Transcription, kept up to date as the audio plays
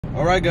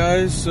Alright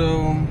guys,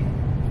 so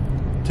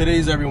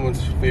today's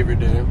everyone's favorite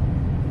day,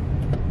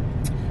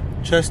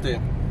 chest day.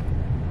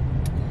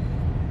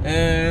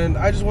 And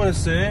I just want to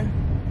say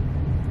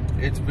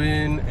it's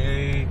been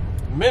a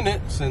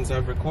minute since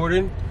I've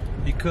recorded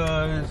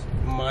because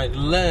my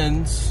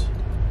lens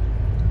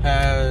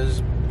has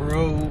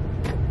broke.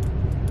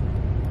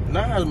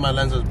 Not my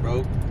lens has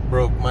broke.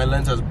 My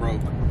lens has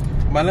broke.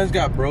 My lens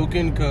got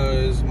broken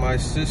because my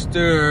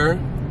sister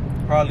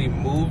probably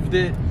moved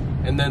it,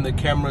 and then the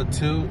camera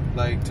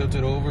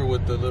tilted over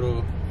with the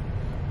little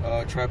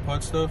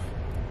tripod stuff,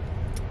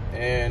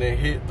 and it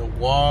hit the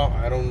wall.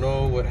 I don't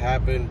know what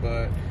happened,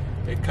 but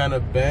it kind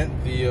of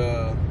bent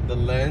the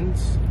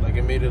lens, like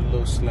it made it a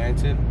little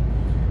slanted.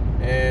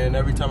 And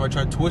every time I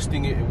tried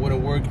twisting it, it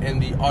wouldn't work,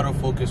 and the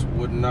autofocus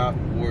would not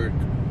work.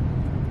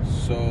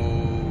 So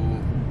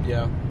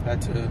yeah,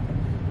 had to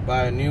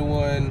buy a new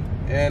one,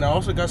 and I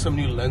also got some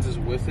new lenses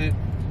with it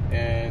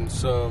and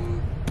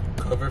some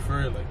cover for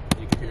it, like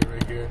you can hear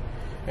right here,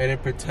 and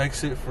it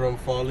protects it from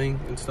falling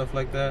and stuff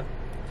like that.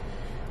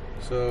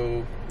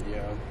 So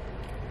yeah,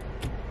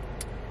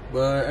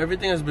 but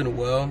everything has been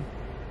well.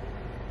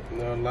 You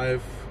know,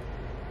 life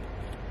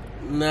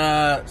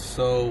not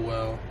so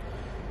well,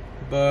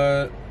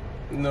 but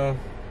you know,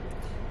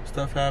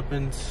 stuff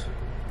happens.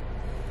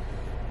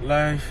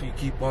 Life, you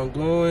keep on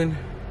going,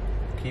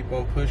 keep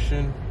on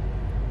pushing,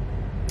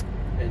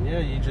 and yeah,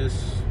 you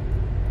just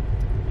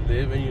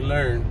live and you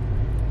learn.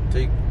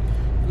 Take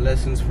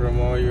lessons from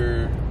all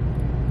your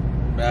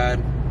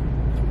bad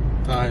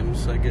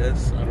times, I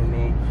guess. I don't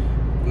know.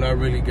 I'm not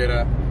really good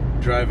at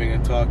driving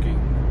and talking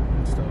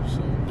and stuff.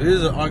 So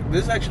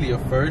this is actually a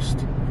first.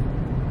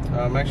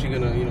 I'm actually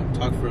gonna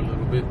talk for a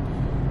little bit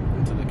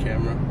into the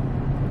camera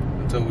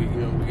until we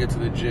get to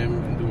the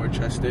gym and do our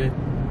chest day.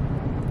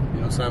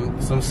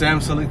 Some Sam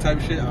Sulek type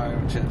shit.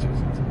 Alright, chill.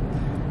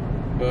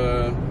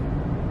 But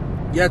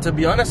yeah, to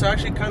be honest, I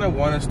actually kind of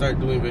want to start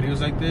doing videos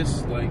like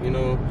this. Like,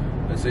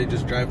 let's say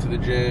just drive to the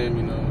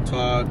gym,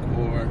 talk,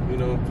 or,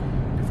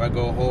 if I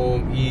go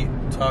home, eat,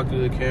 talk to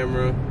the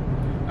camera.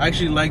 I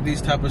actually like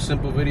these type of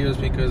simple videos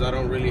because I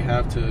don't really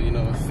have to,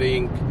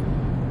 think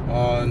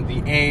on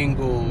the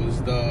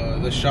angles,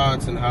 the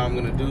shots, and how I'm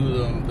going to do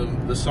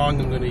them, the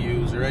song I'm going to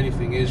use, or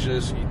anything. It's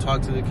just you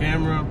talk to the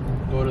camera,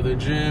 go to the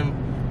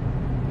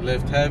gym,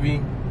 lift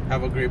heavy,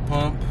 have a great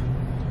pump,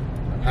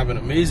 have an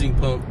amazing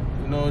pump,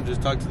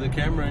 just talk to the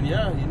camera, and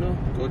yeah,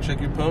 go check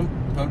your pump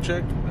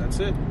check, that's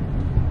it.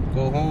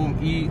 Go home,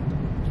 eat,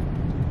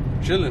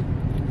 chilling.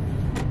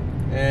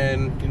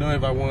 And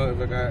if I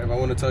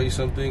want to tell you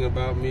something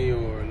about me,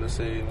 or let's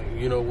say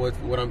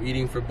what I'm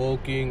eating for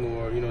bulking,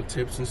 or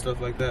tips and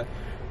stuff like that,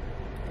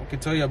 I can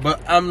tell you.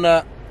 But I'm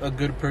not a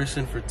good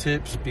person for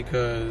tips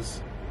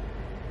because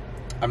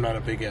I'm not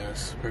a big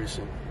ass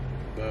person.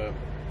 But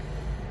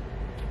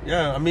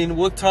yeah, I mean,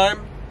 with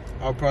time,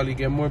 I'll probably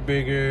get more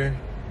bigger,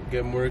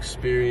 get more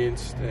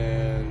experienced,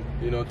 and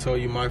tell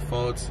you my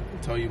faults,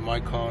 tell you my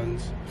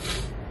cons.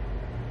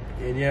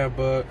 And yeah,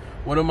 but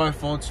one of my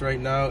faults right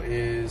now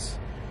is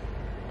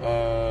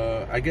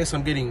I guess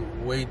I'm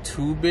getting way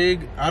too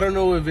big. I don't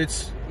know if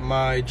it's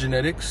my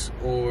genetics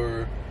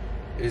or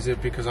is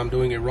it because I'm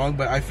doing it wrong,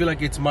 but I feel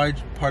like it's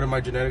part of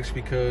my genetics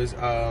because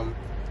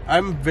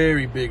I'm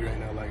very big right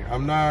now. Like,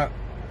 I'm not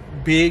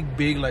big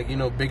like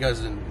big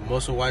as in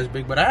muscle wise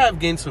big, but I have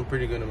gained some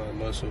pretty good amount of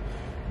muscle.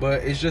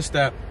 But it's just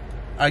that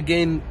I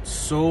gained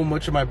so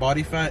much of my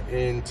body fat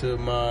into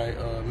my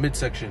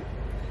midsection,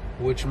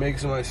 which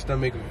makes my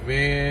stomach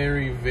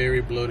very,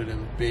 very bloated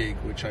and big,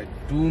 which I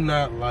do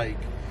not like.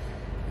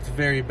 It's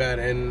very bad.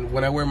 And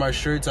when I wear my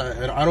shirts,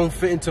 I don't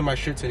fit into my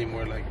shirts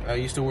anymore. Like, I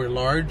used to wear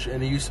large,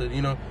 and it used to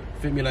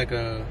fit me like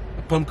a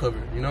pump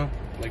cover,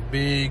 like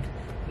big,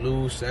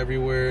 loose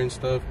everywhere and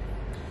stuff.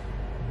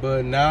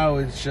 But now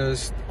it's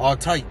just all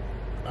tight.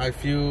 I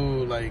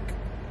feel like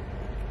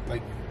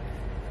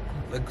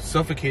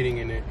suffocating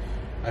in it.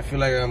 I feel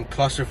like I'm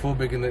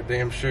claustrophobic in the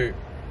damn shirt.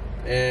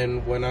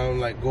 And when I'm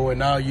like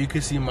going out, you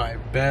can see my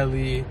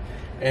belly,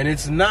 and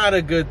it's not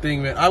a good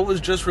thing, man. I was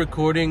just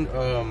recording.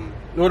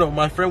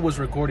 My friend was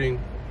recording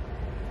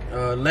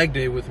leg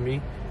day with me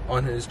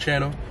on his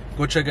channel.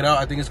 Go check it out.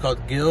 I think it's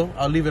called Gil.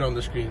 I'll leave it on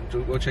the screen.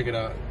 So go check it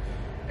out.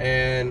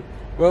 And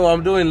bro,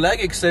 I'm doing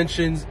leg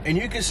extensions, and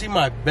you can see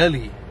my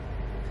belly.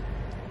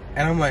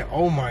 And I'm like,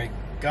 oh my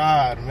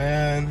God,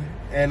 man.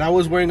 And I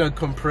was wearing a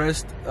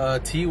compressed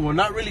tee. Well,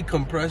 not really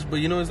compressed, but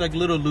it's like a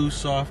little loose,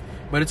 soft,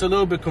 but it's a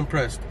little bit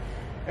compressed.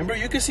 And bro,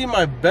 you can see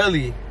my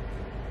belly.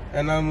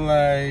 And I'm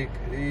like,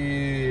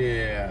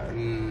 yeah,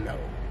 no.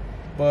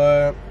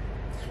 But,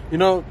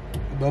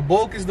 the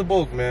bulk is the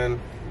bulk, man.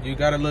 You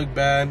gotta look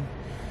bad.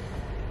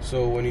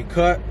 So when you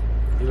cut,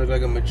 you look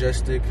like a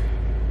majestic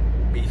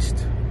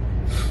beast.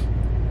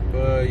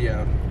 But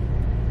yeah.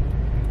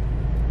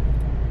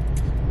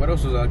 What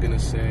else was I gonna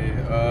say?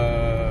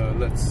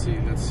 Let's see.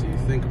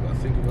 Think about.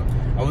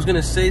 I was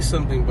gonna say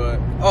something, but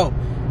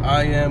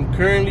I am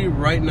currently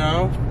right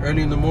now,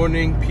 early in the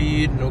morning,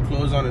 peed, no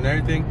clothes on and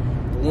everything,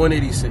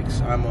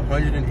 186. I'm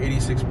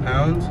 186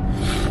 pounds,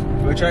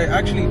 which I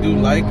actually do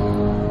like.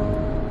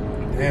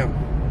 Damn,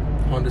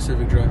 Honda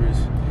Civic drivers.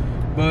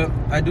 But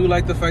I do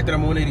like the fact that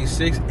I'm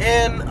 186,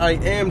 and I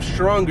am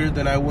stronger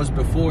than I was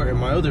before in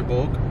my other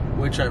bulk,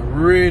 which I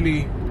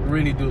really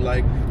do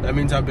like. That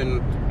means I've been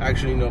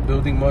actually, you know,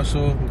 building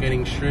muscle,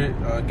 gaining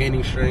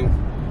strength,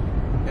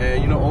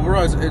 and you know,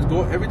 overall,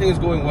 everything is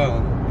going well.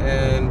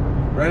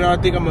 And right now, I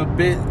think I'm a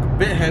bit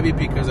heavy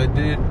because I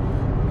did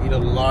eat a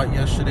lot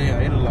yesterday.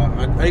 I ate a lot.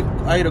 I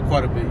ate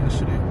quite a bit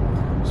yesterday,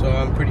 so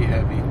I'm pretty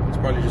heavy. It's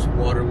probably just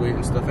water weight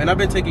and stuff. And I've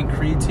been taking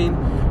creatine,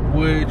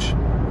 which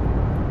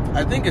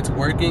I think it's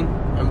working.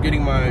 I'm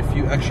getting my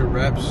few extra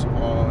reps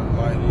on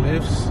my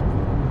lifts,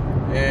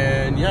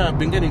 and yeah, I've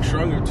been getting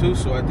stronger too.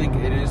 So I think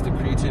it is the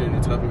creatine, and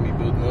it's helping me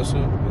build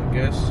muscle, I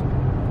guess.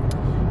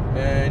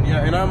 And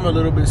yeah, and I'm a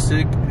little bit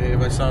sick. If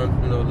I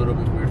sound, you know, a little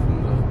bit weird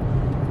from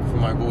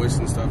my voice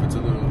and stuff, it's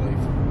a little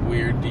like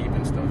weird, deep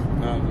and stuff.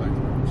 Not like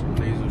some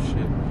nasal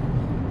shit.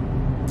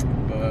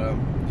 But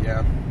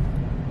yeah.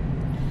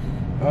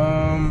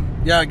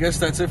 Yeah, I guess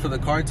that's it for the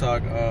car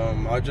talk.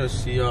 I'll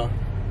just see y'all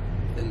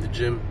in the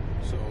gym.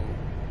 So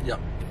yeah.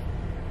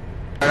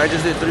 I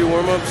just did 3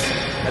 warm-ups.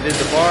 I did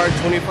the bar,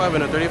 25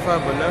 and a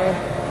 35, but now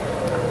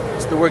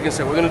it's the working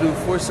set. We're gonna do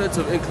 4 sets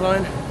of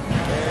incline.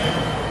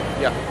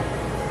 Yeah.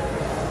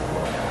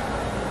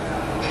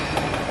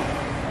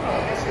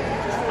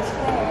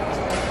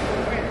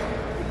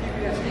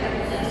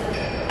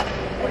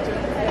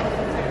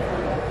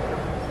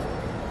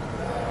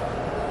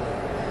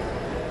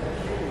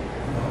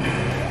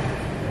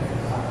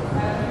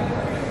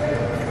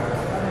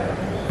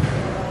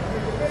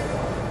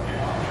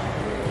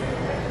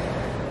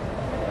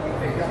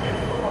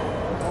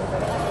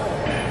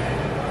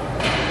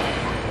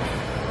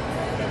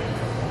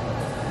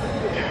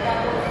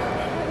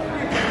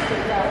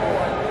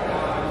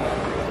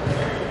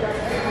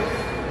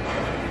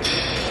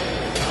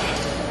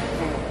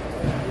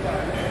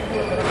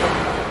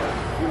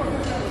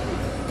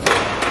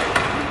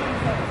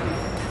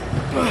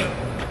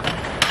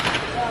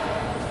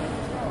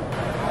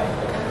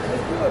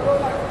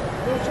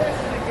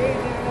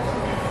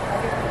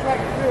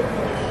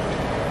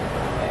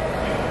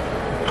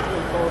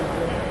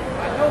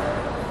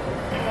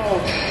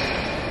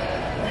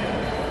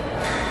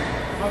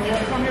 You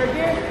want to come here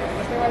again?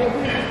 Let's stay right here,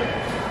 please.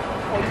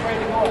 Oh, you're ready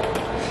to go.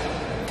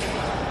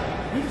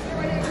 You can stay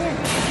right here again.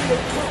 Just to see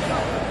what's going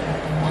on.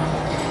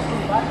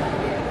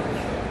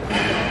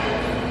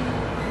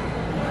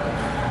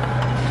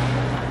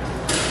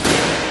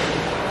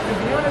 To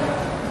be honest,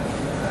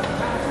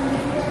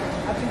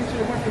 I think you should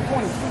have went for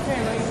 20. You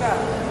can on each side.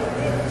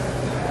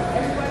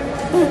 Everybody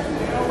wants to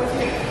they always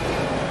hit.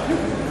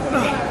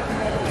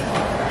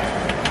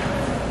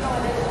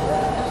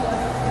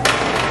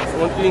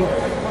 One thing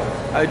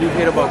I do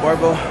hate about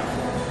barbell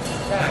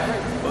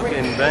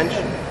fucking bench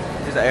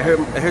is that it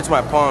hurts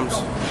my palms,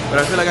 but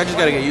I feel like I just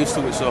gotta get used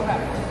to it. So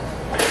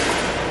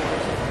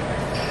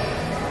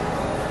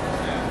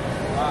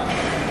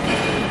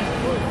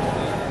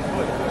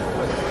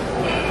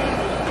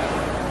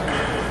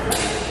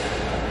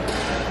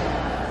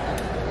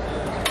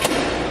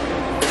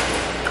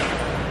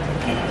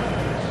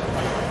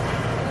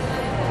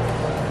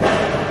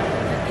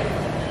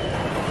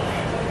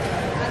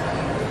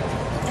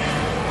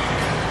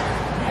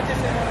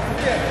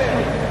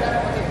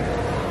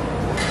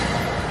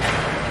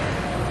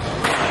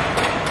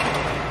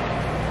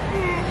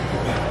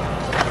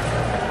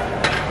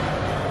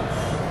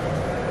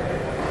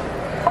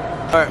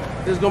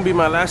alright, this is gonna be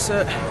my last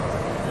set,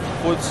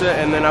 4th set,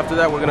 and then after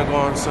that we're gonna go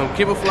on some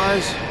cable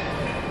flies.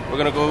 We're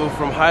gonna go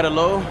from high to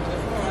low,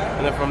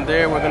 and then from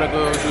there we're gonna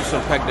go do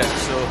some pec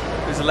decks. So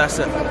this is the last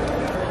set.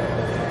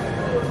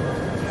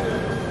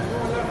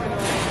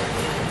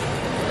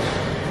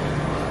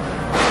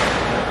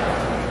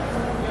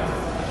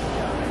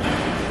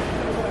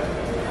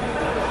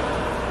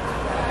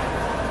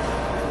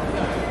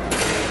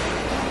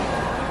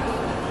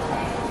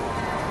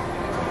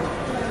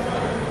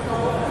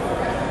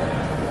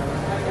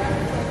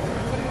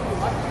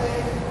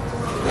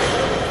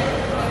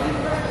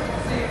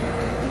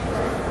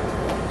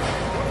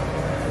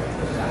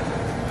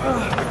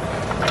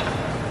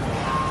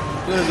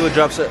 We're gonna do a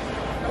drop set.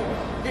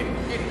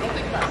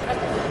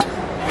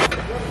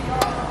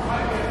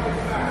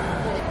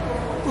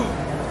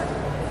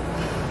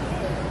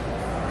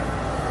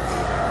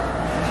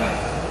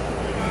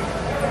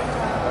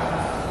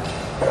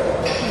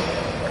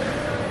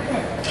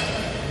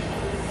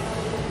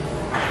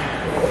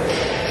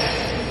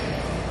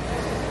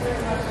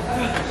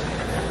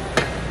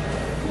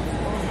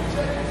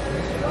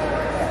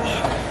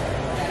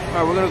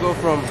 Alright, we're gonna go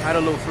from high to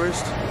low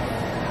first.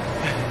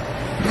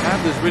 I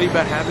have this really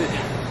bad habit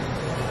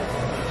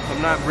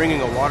of not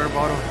bringing a water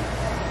bottle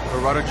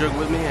or water jug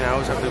with me, and I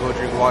always have to go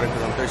drink water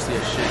because I'm thirsty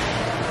as shit.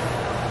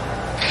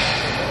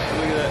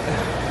 Look at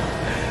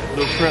that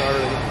little print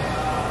already.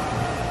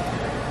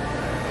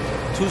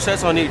 2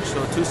 sets on each,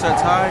 so 2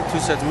 sets high, 2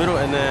 sets middle,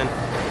 and then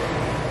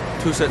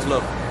 2 sets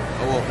low.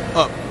 Oh,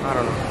 well, up, I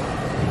don't know.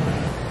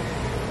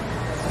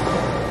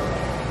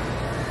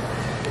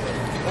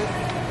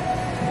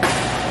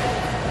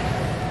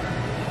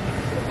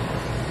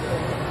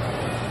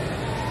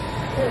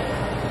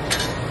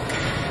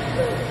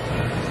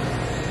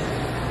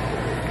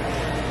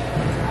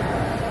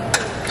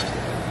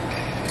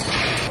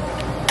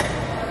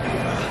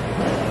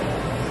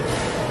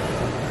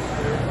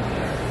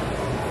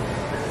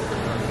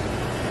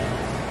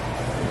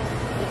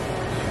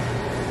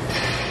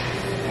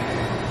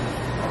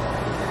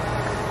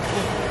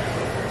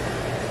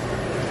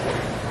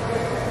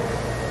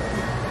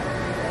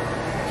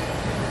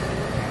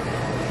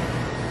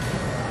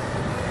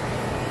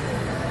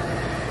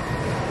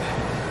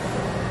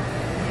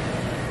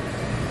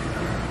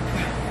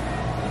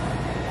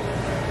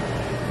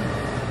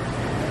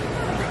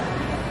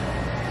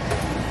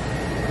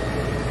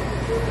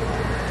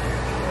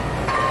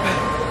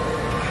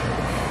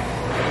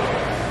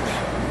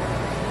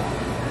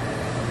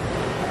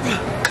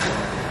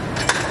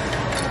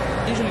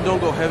 don't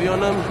go heavy on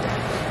them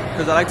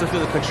because I like to feel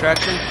the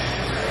contraction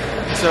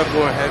instead of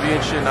going heavy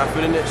and shit, not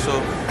feeling it. So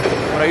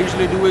what I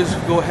usually do is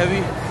go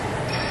heavy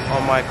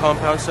on my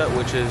compound set,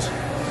 which is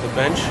the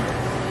bench.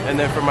 And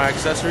then for my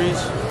accessories,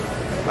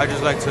 I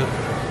just like to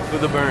feel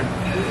the burn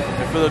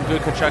and feel a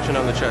good contraction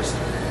on the chest.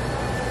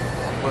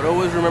 But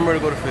always remember to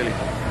go to Philly.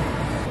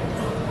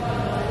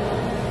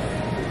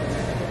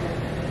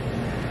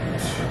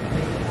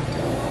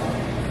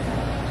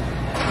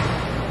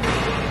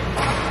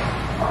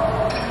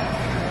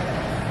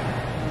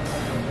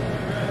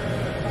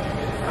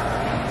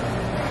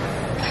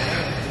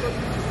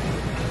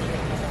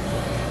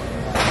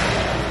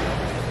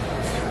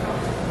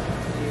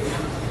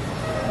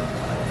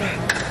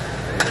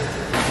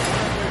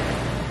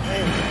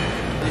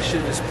 This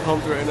shit is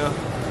pumped right now.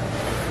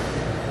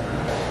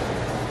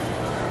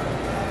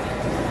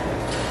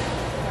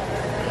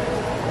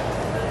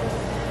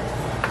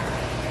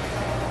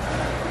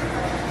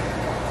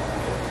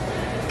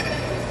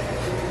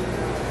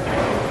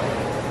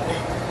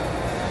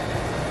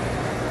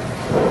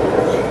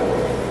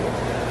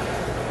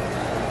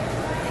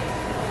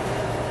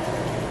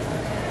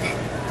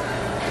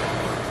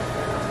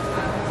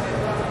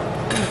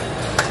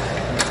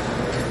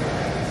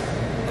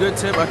 Good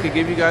tip I could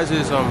give you guys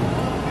is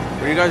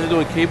when you guys are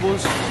doing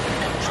cables,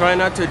 try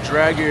not to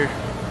drag your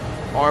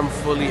arm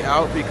fully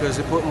out because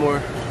it put more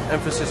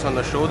emphasis on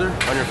the shoulder,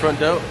 on your front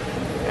delt.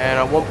 And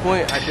at one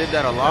point I did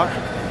that a lot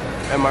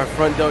and my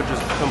front delt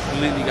just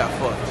completely got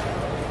fucked.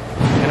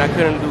 And I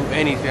couldn't do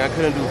anything. I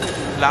couldn't do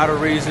lateral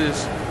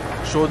raises,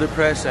 shoulder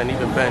press, and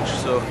even bench.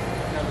 So,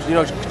 you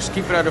know, just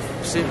keep it at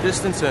a safe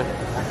distance and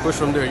push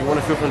from there. You want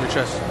to feel from the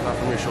chest, not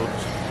from your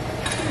shoulders.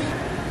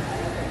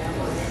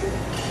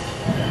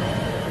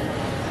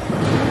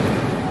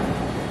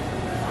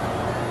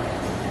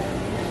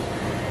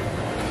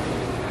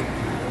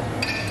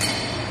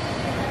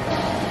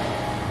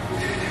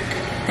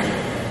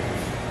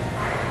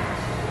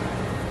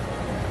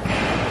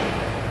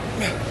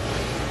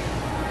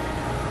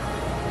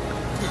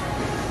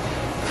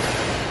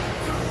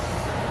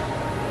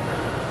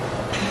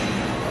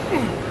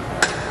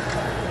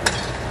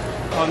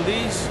 On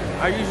these,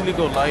 I usually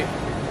go light.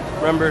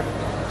 Remember,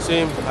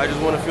 same, I just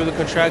want to feel the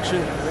contraction,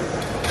 and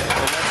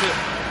that's it.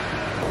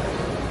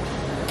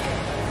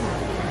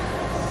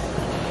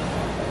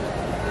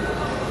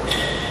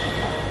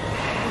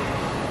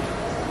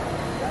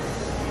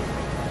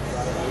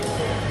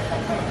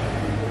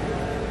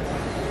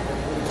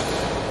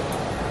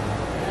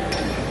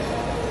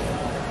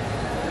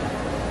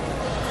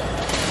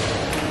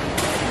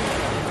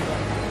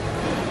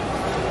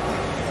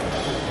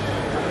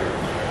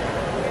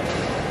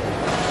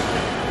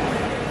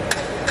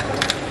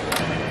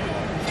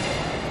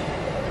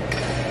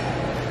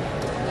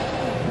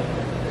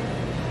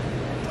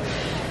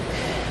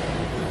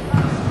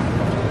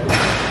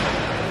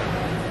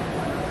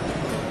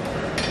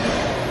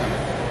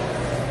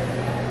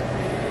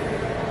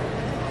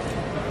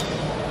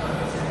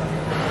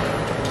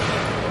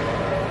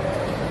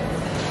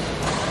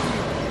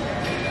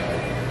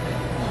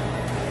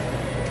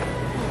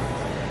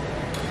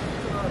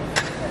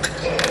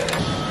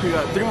 We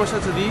got 3 more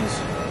sets of these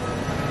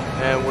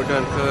and we're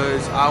done,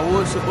 because I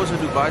was supposed to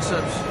do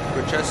biceps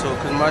for chest, so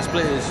because my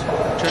split is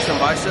chest and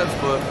biceps,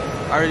 but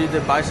I already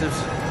did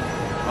biceps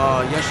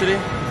yesterday.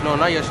 No,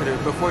 not yesterday,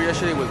 before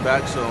yesterday with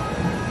back, so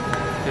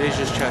today's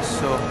just chest.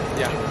 So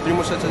yeah, 3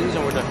 more sets of these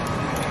and we're done.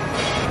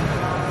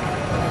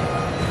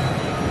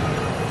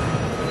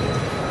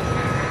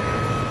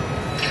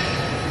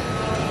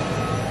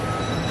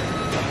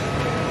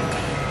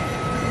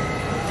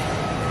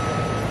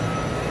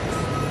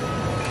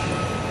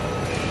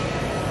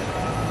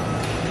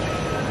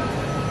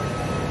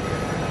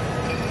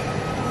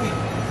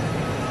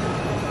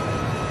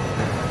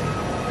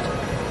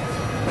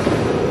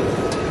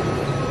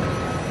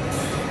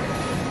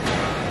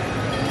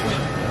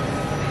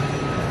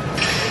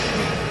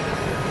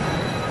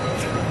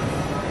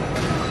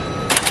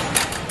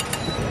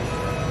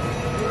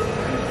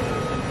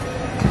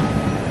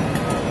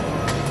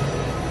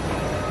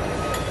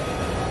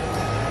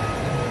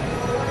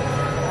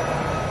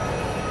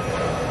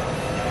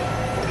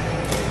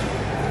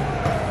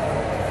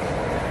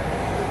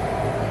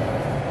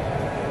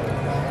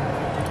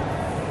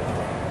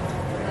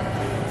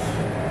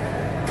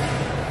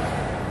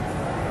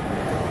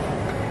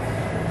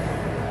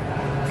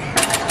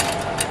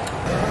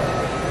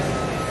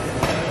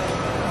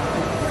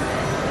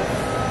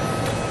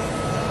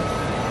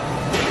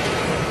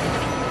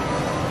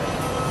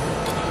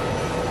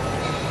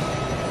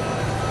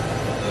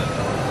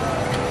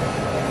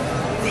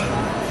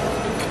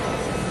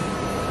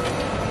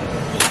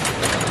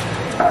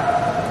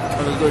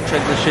 Let's go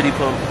check the shitty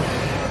pump.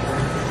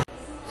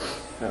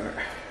 Alright,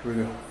 here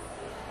we go.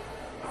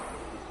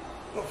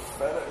 Oh,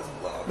 fat ass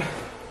blob.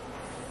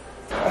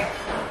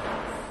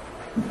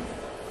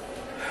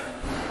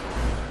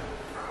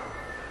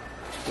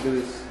 Look at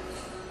this.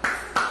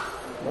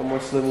 No more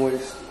slim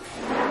waist.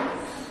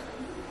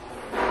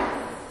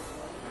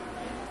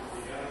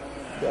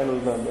 That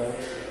was not bad.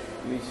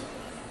 At least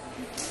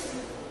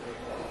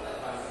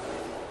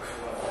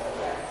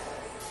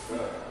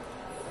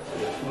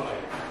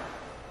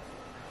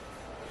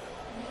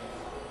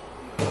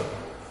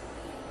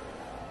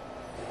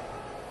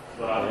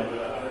But I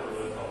never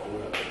really thought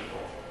old enough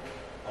before.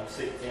 I'm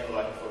 16,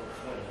 like I'm fucking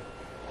 20.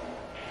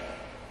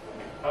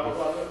 How old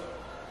are you?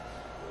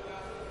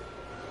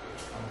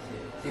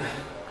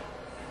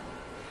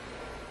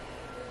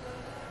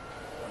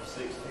 I'm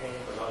 16,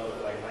 but I look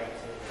like 19.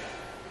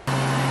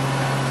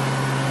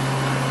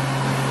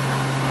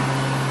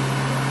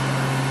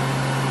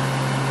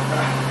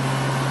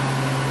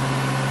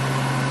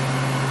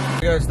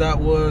 Guys, that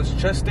was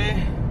chest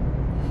day.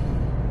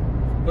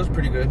 It was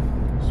pretty good.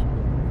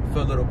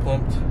 Felt a little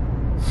pumped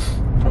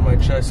on my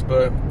chest,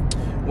 but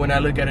when I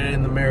look at it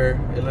in the mirror,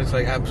 it looks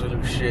like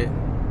absolute shit.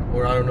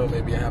 Or I don't know,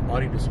 maybe I have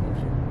body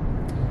dysmorphia.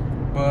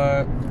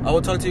 But I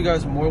will talk to you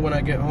guys more when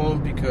I get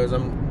home because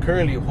I'm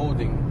currently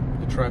holding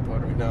the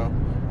tripod right now.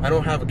 I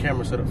don't have a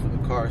camera set up for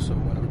the car, so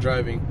when I'm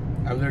driving,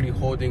 I'm literally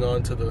holding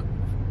on to the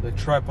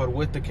tripod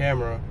with the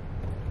camera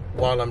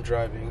while I'm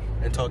driving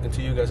and talking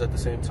to you guys at the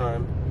same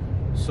time.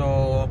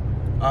 So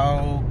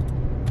I'll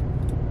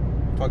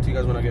talk to you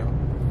guys when I get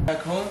home. Back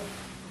home,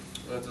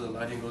 until the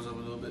lighting goes up a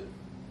little bit.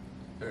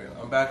 There we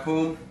go. I'm back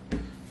home.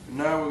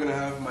 Now we're gonna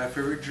have my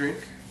favorite drink.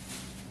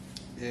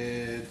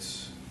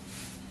 It's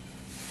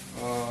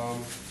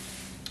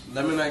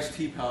lemon iced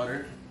tea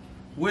powder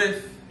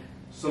with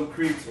some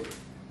creatine,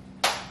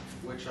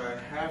 which I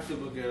have to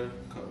look at.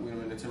 Wait a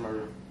minute, it's in my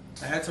room.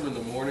 I had some in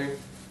the morning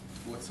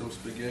with some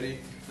spaghetti.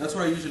 That's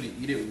what I usually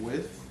eat it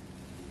with.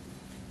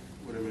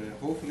 Wait a minute.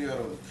 Hopefully I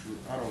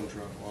don't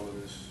drop all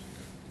of this.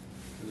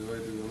 Because if I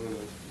do, I'm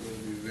gonna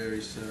be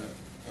very sad.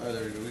 Alright,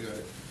 there we go. We got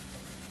it.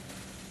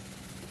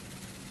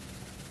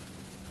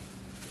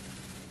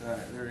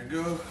 Alright, there we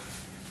go.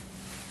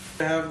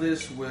 I have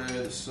this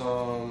with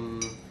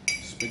some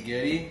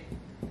spaghetti.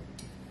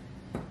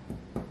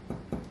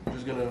 I'm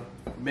just gonna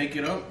make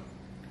it up,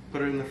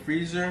 put it in the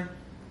freezer,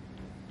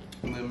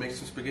 and then make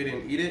some spaghetti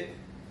and eat it.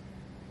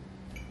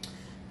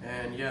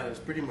 And yeah, that's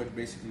pretty much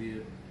basically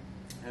it.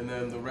 And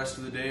then the rest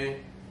of the day,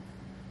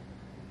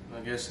 I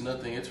guess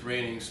nothing. It's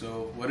raining,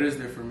 so what is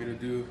there for me to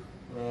do?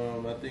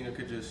 I think I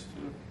could just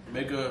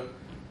make a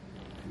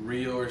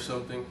reel or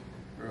something,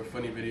 or a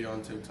funny video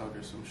on TikTok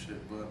or some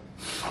shit, but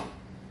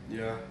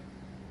yeah.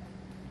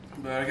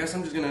 But I guess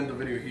I'm just gonna end the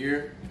video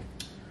here.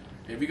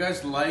 If you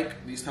guys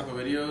like these type of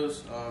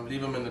videos,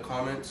 leave them in the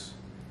comments.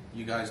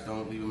 You guys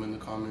don't, leave them in the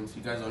comments.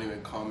 You guys don't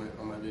even comment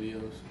on my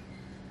videos.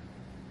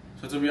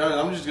 So to be honest,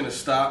 I'm just gonna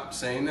stop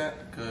saying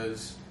that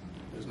because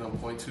there's no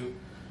point to.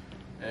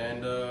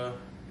 And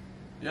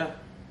yeah,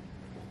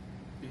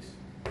 peace.